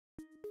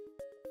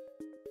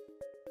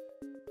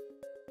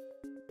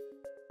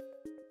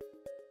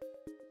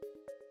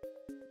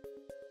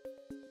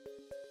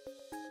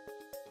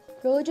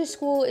Religious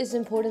school is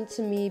important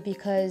to me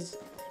because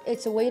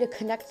it's a way to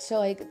connect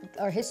to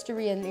our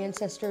history and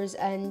ancestors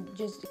and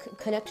just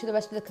connect to the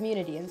rest of the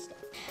community and stuff.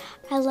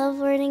 I love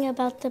learning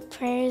about the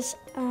prayers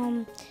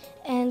and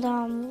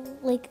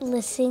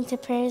listening to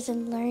prayers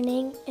and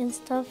learning and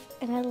stuff,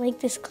 and I like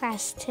this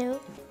class too.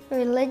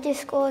 Religious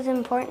school is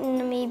important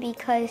to me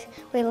because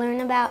we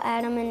learn about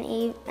Adam and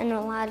Eve and a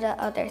lot of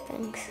other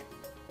things.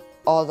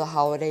 All the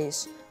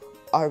holidays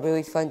are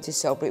really fun to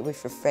celebrate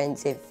with your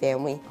friends and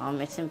family.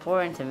 It's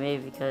important to me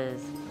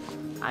because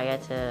I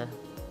get to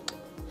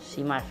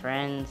see my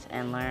friends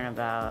and learn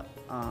about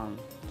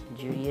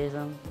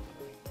Judaism.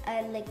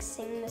 I like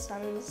singing the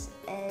songs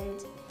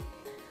and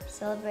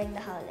celebrating the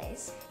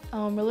holidays.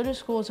 Religious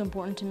school is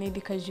important to me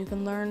because you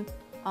can learn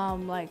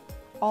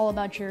all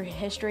about your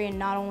history and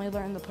not only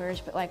learn the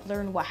prayers, but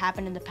learn what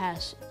happened in the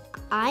past.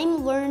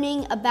 I'm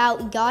learning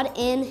about God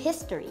and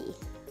history.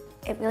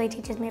 It really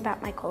teaches me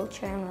about my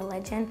culture and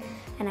religion,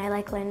 and I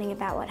like learning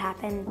about what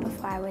happened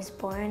before I was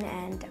born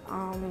and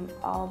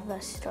all the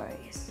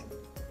stories.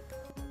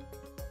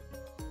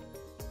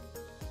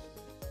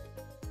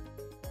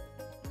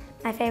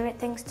 My favorite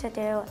things to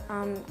do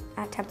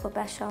at Temple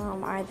Beth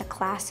Shalom are the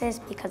classes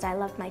because I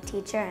love my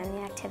teacher and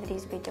the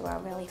activities we do are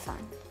really fun.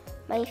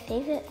 My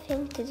favorite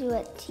thing to do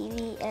at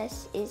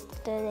TBS is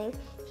learning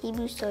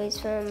Hebrew stories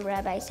from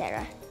Rabbi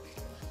Sarah.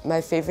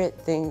 My favorite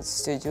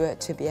things to do at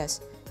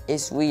TBS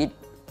is read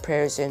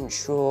prayers in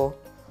shul,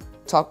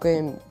 talk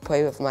and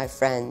play with my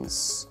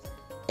friends,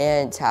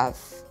 and have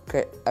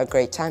a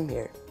great time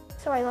here.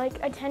 So I like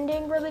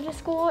attending religious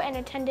school and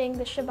attending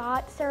the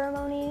Shabbat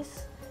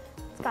ceremonies.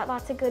 It's got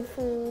lots of good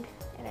food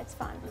and it's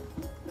fun.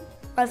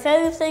 My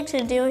favorite thing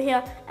to do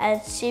here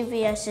at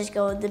CBS is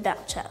go to the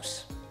bounce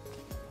house.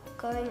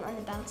 Going on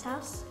the bounce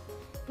house.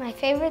 My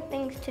favorite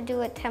things to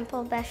do at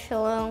Temple Beth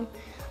Shalom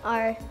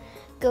are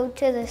go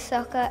to the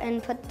sukkah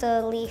and put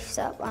the leaves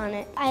up on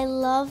it. I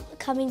love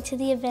coming to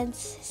the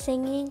events,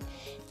 singing,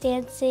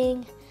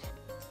 dancing.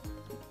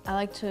 I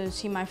like to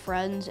see my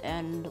friends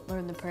and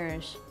learn the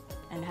prayers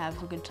and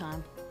have a good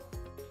time.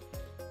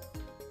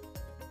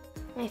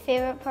 My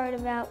favorite part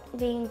about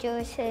being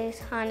Jewish is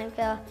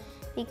Hanukkah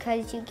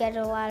because you get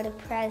a lot of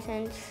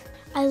presents.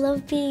 I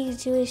love being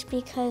Jewish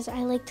because I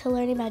like to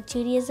learn about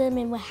Judaism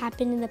and what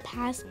happened in the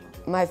past.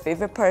 My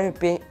favorite part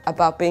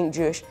about being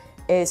Jewish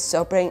is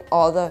celebrating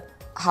all the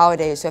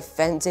holidays with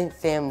friends and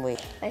family.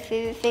 My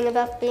favorite thing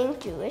about being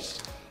Jewish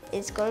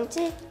is going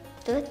to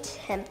the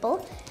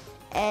temple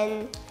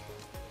and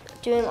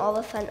doing all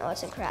the fun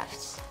arts and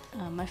crafts.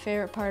 My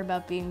favorite part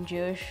about being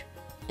Jewish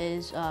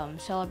is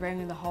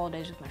celebrating the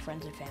holidays with my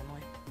friends and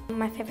family.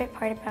 My favorite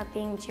part about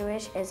being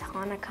Jewish is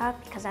Hanukkah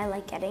because I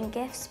like getting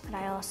gifts, but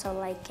I also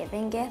like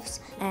giving gifts,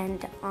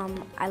 and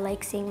I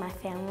like seeing my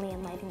family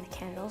and lighting the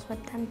candles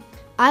with them.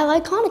 I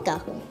like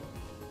Hanukkah.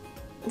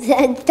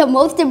 It's the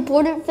most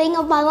important thing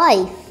of my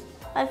life.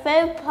 My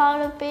favorite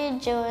part of being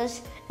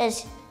Jewish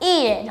is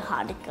eating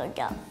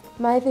Hanukkah.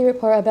 My favorite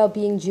part about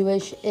being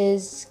Jewish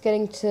is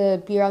getting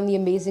to be around the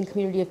amazing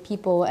community of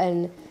people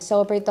and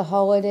celebrate the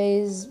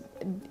holidays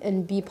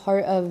and be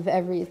part of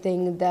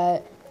everything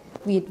that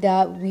we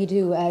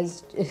do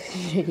as a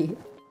community.